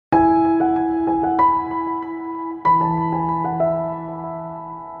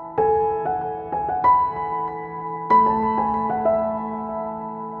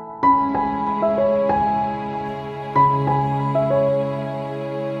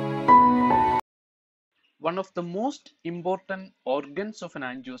One of the most important organs of an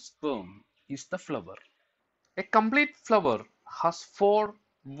angiosperm is the flower. A complete flower has four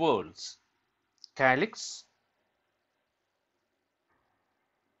whorls: calyx,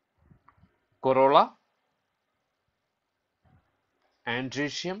 corolla,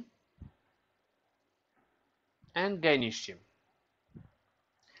 androecium, and gynoecium.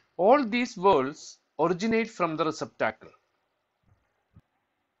 All these whorls originate from the receptacle.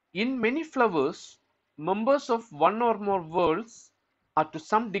 In many flowers, members of one or more whorls are to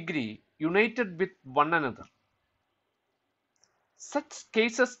some degree united with one another. Such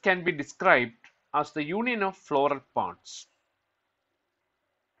cases can be described as the union of floral parts.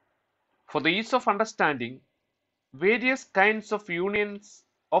 For the ease of understanding, various kinds of unions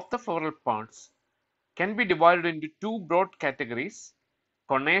of the floral parts can be divided into two broad categories: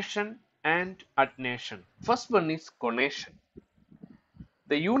 conation and adnation. First one is conation.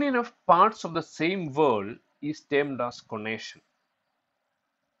 The union of parts of the same whorl is termed as conation.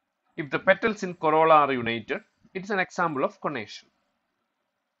 If the petals in corolla are united, it is an example of conation.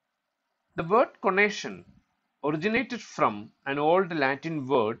 The word conation originated from an old Latin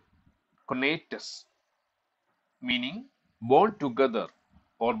word conatus, meaning born together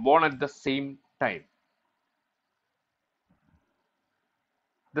or born at the same time.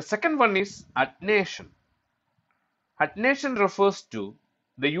 The second one is adnation. Adnation refers to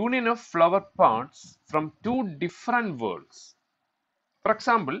the union of flower parts from two different whorls. For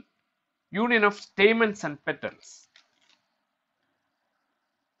example, union of stamens and petals.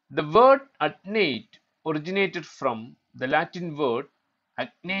 The word adnate originated from the Latin word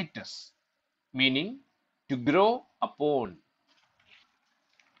adnatus, meaning to grow upon.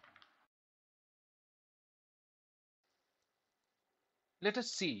 Let us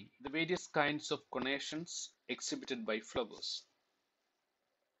see the various kinds of conations exhibited by flowers.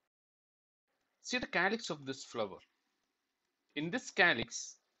 See the calyx of this flower. In this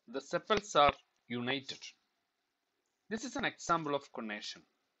calyx, the sepals are united. This is an example of conation,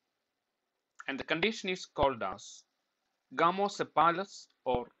 and the condition is called as gamosepalous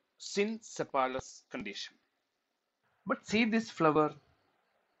or synsepalous condition. But see this flower.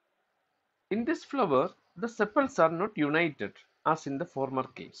 In this flower, the sepals are not united as in the former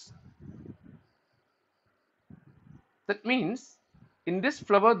case. That means in this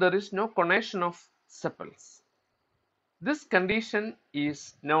flower there is no conation of sepals. This condition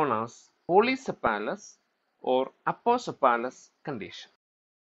is known as polysepalous or aposepalous condition.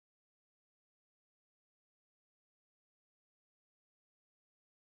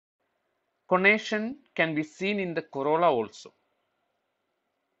 Conation can be seen in the corolla also.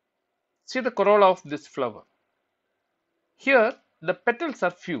 See the corolla of this flower. Here the petals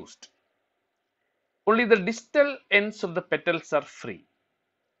are fused. Only the distal ends of the petals are free.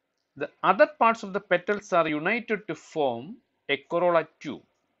 The other parts of the petals are united to form a corolla tube.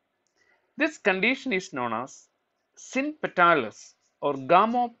 This condition is known as synpetalous or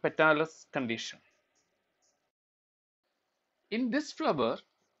gamopetalous condition. In this flower,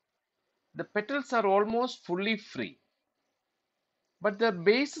 the petals are almost fully free, but their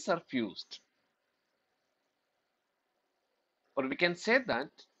bases are fused. Or we can say that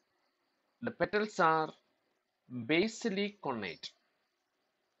the petals are basally connate.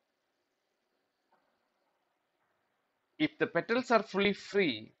 If the petals are fully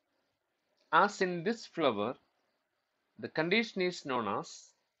free, as in this flower, the condition is known as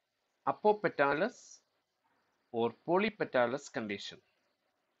apopetalous or polypetalous condition.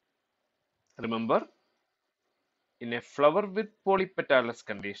 Remember, in a flower with polypetalous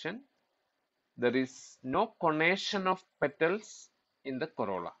condition, there is no conation of petals in the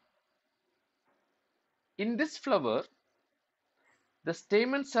corolla. In this flower, the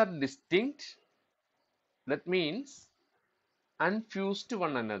stamens are distinct, that means unfused to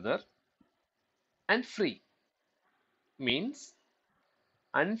one another, and free, means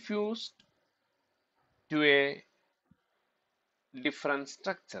unfused to a different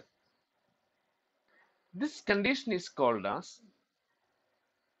structure. This condition is called as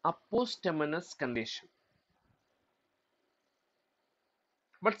apostemonous condition.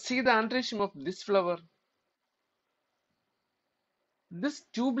 But see the androecium of this flower. This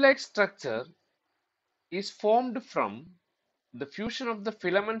tube-like structure is formed from the fusion of the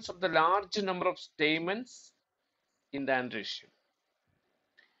filaments of the large number of stamens in the androecium.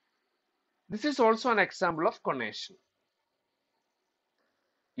 This is also an example of conation.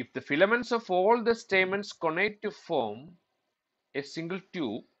 If the filaments of all the stamens connate to form a single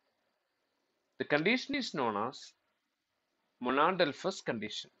tube, the condition is known as monadelphous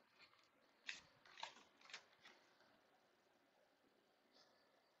condition.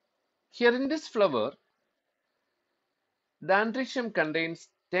 Here in this flower, The androecium contains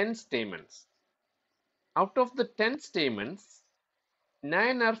 10 stamens. Out of the 10 stamens,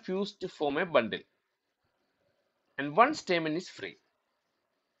 9 are fused to form a bundle, and one stamen is free.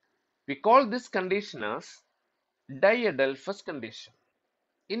 We call this condition as diadelphous condition.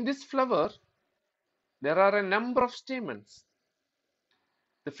 In this flower, there are a number of stamens.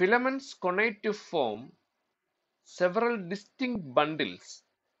 The filaments connate to form several distinct bundles,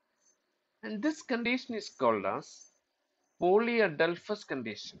 and this condition is called as polyadelphous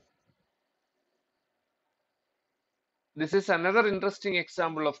condition. This is another interesting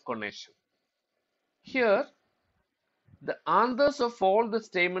example of conation. Here, the anthers of all the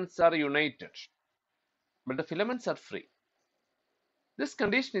stamens are united, but the filaments are free. This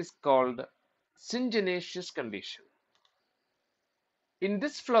condition is called syngenaceous condition. In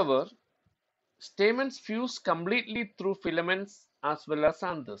this flower, stamens fuse completely through filaments as well as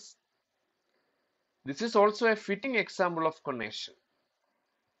anthers. This is also a fitting example of conation,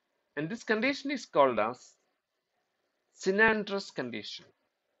 and this condition is called as synandrous condition.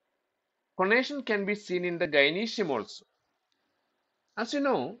 Conation can be seen in the gynoecium also. As you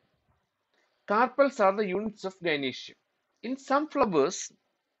know, carpels are the units of gynoecium. In some flowers,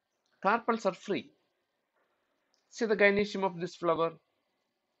 carpels are free. See the gynoecium of this flower.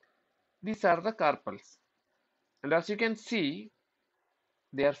 These are the carpels, and as you can see,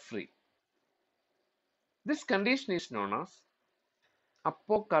 they are free. This condition is known as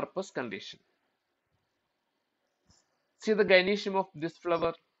apocarpous condition. See the gynoecium of this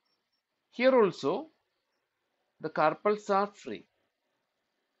flower. Here also, the carpels are free.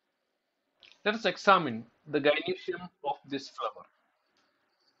 Let us examine the gynoecium of this flower.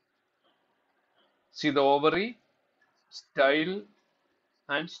 See the ovary, style,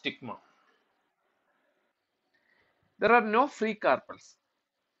 and stigma. There are no free carpels.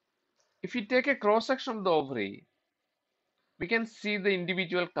 If we take a cross section of the ovary, we can see the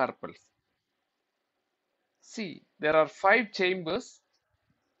individual carpels. See, there are 5 chambers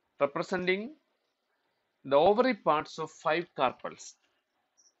representing the ovary parts of 5 carpels.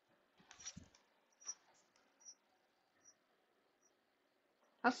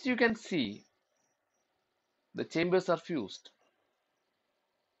 As you can see, the chambers are fused.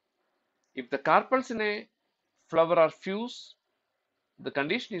 If the carpels in a flower are fused, the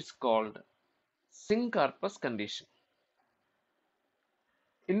condition is called syncarpous condition.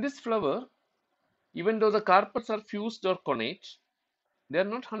 In this flower, even though the carpels are fused or connate, they are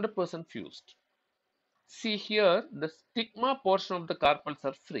not 100% fused. See here, the stigma portion of the carpels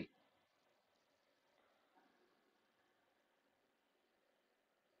are free.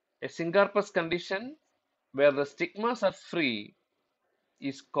 A syncarpous condition where the stigmas are free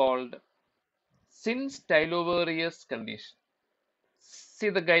is called synstylovarious condition. See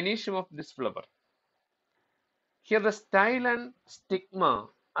the gynoecium of this flower. Here the style and stigma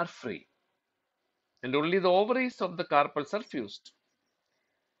are free, and only the ovaries of the carpels are fused.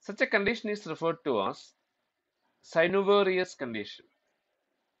 Such a condition is referred to as synovarious condition.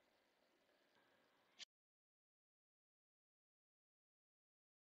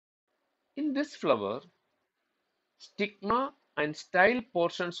 In this flower, stigma and style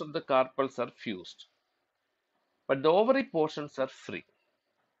portions of the carpels are fused, but the ovary portions are free.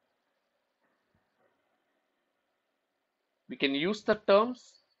 We can use the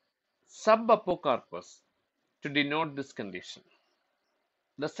terms subapocarpous to denote this condition.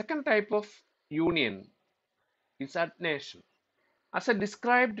 The second type of union is adnation. As I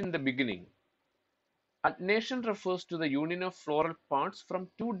described in the beginning, adnation refers to the union of floral parts from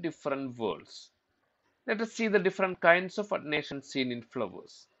two different whorls. Let us see the different kinds of adnation seen in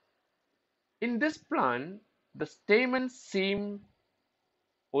flowers. In this plant, the stamens seem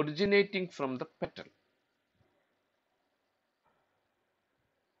originating from the petal.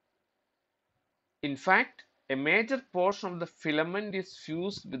 In fact, a major portion of the filament is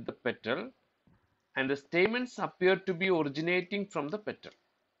fused with the petal, and the stamens appear to be originating from the petal.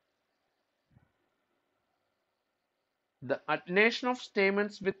 The adnation of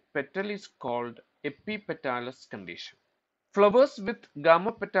stamens with petal is called epipetalous condition. Flowers with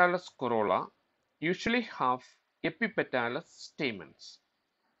gamopetalous corolla usually have epipetalous stamens.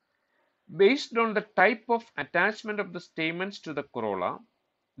 Based on the type of attachment of the stamens to the corolla,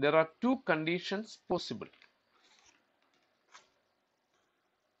 there are two conditions possible.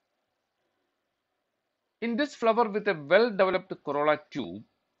 In this flower with a well-developed corolla tube,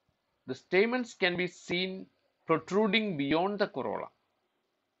 the stamens can be seen protruding beyond the corolla,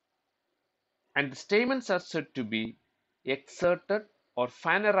 and the stamens are said to be exerted or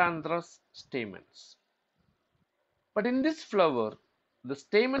phaneranthus stamens. But in this flower, the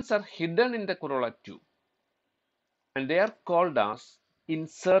stamens are hidden in the corolla tube. and they are called as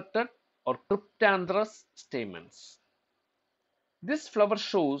inserted or cryptanthrous stamens. This flower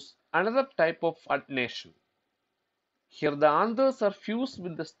shows another type of adnation. Here the anthers are fused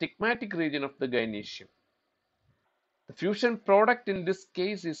with the stigmatic region of the gynoecium. The fusion product in this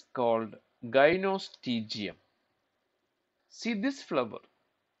case is called gynostegium. See this flower.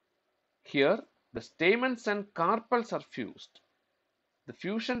 Here the stamens and carpels are fused. The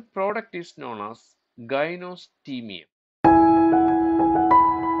fusion product is known as gynostemia.